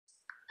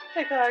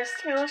Hey guys,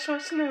 Taylor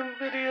Swift's new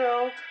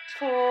video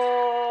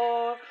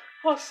for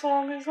her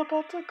song is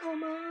about to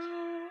come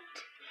out.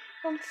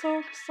 I'm so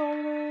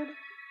excited.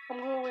 I'm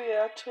gonna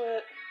react to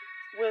it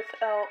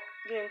without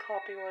being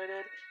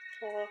copyrighted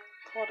for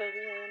cutting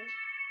in.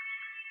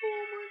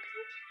 Oh my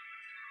gosh.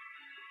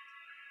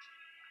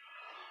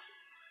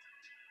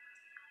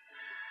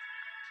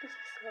 This is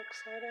so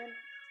exciting.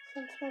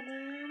 Since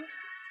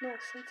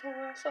the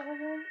last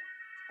album.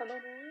 I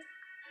don't know.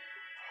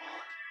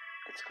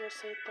 It's gonna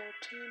say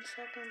 13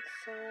 seconds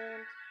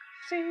soon.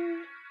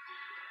 See?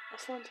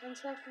 Less than 10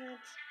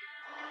 seconds.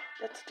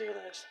 Let's do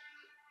this.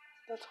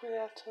 Let's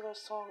react to the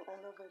song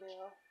in the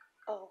video.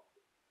 Oh,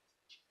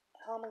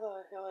 how am I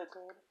gonna hear it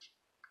good?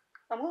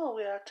 I'm gonna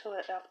react to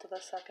it after the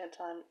second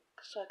time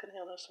so I can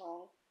hear the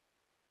song.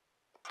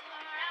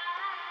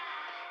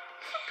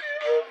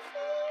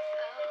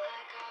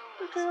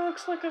 Beautiful. It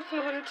looks like a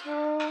fairy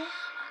tale.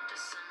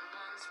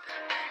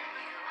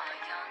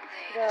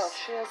 Wow,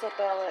 she has a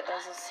ballad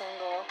as a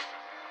single.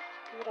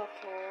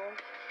 Beautiful.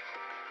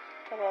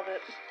 I love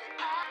it.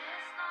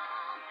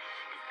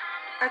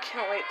 I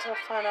can't wait to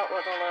find out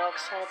what the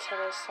lyrics are to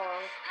this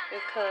song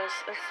because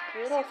it's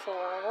beautiful.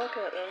 I look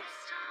at it.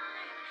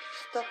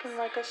 Stuck in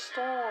like a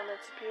stone.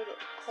 It's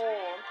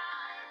beautiful.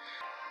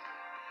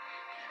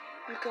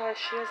 You guys,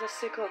 she has a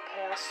secret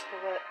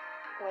passway.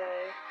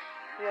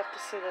 You have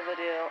to see the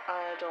video.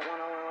 I don't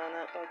want to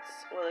ruin it, but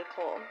it's really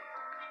cool.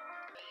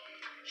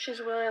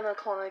 She's wearing the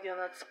cardigan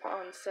that's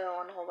on sale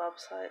on her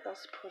website.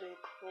 That's pretty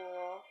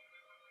cool.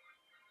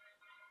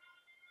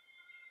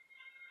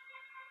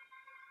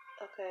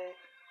 Okay,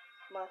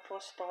 my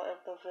first thought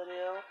of the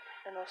video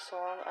and the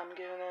song, I'm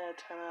giving it a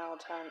 10 out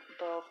of 10.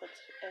 Both.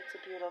 It's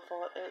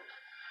beautiful. It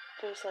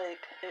feels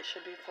like it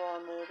should be for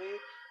a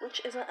movie, which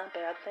isn't a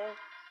bad thing.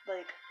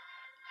 Like,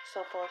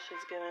 so far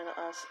she's given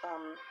us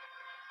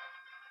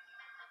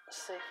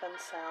safe and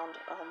sound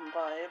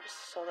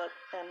vibes.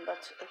 And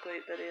that's a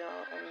great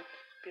video and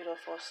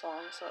beautiful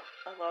song. So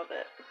I love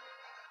it.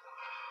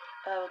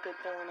 I have a good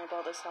feeling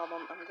about this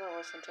album. I'm gonna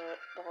listen to it,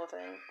 the whole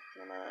thing,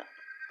 in a minute.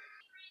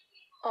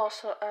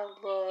 Also, I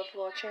love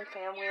watching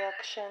fan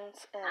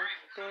reactions and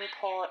being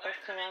part of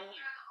fan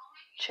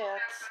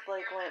chats.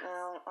 Like right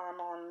now, I'm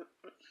on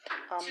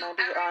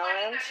Maybe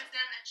Island.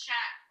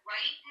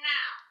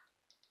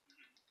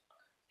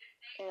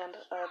 And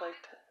I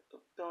like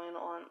going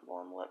on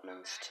Lauren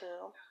Whitman's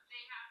too.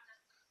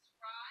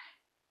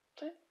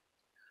 See?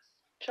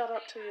 Shout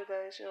out to you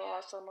guys, you're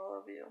awesome, I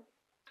love you.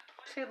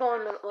 See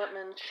Lauren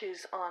Whitman,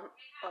 she's on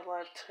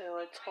Alive too.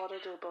 I taught her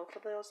to do both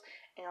of those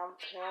and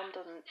filmed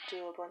and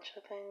do a bunch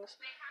of things.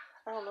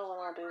 I don't know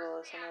when I'll be able to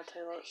listen to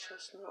Taylor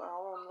Swift's new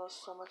album. There's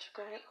so much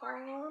going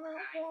on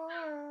at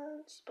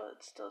once, but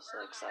it's still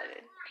so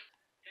exciting.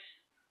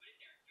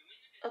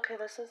 Okay,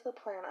 this is the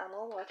plan. I'm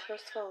gonna watch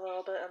this for a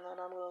little bit and then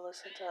I'm gonna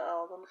listen to the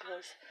album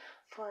because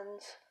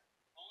friends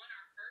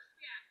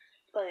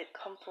like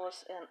come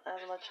forth, and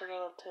as much as I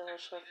love Taylor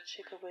Swift, she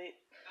could wait.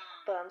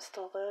 But I'm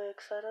still very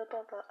excited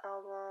about the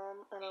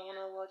album and I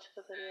wanna watch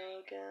the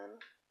video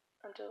again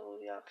until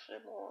we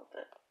actually more of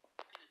it.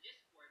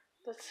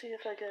 Let's see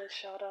if I get a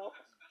shout out.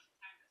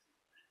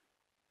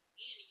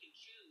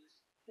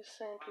 You're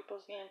saying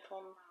people's name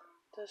from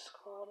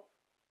Discord.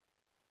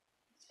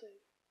 Let's see.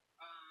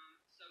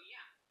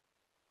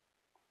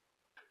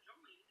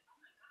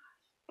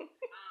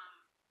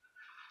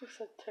 You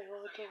said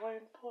Taylor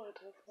Dwayne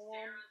Porter for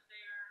one.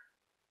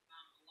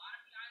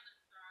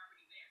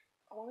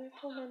 Only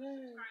for my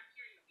name.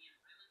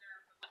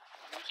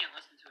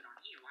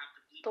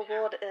 The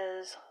Word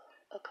is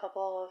a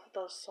couple of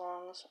those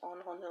songs on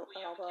her new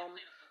album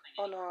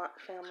are not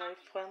family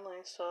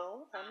friendly,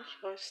 so I'm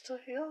curious to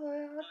hear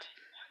that.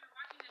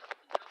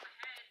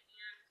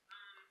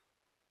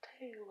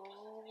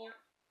 Taylor.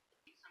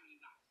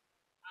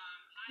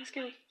 Please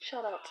give me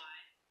shout out.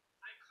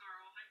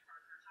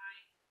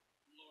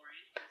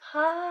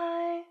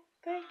 Hi,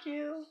 thank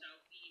you.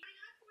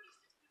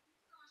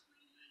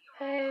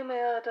 Hey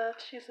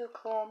Meredith, she's a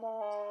cool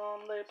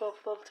mom. They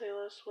both love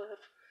Taylor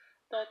Swift.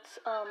 That's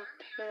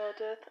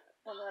Meredith,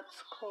 and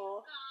that's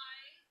cool.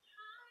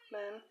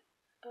 Man,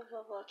 I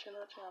love watching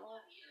that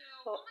channel.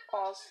 So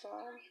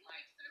awesome.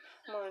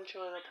 I'm gonna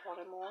enjoy the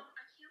party more.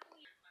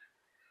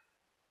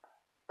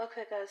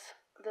 Okay guys,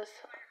 this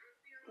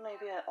may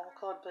be an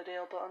awkward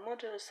video, but I'm gonna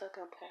do a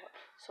second part.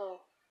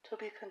 So, to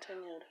be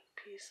continued.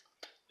 Peace,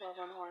 love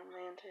and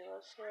harmony, and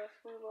Taylor Swift,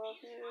 we love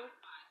you.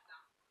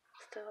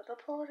 Still at the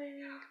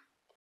party.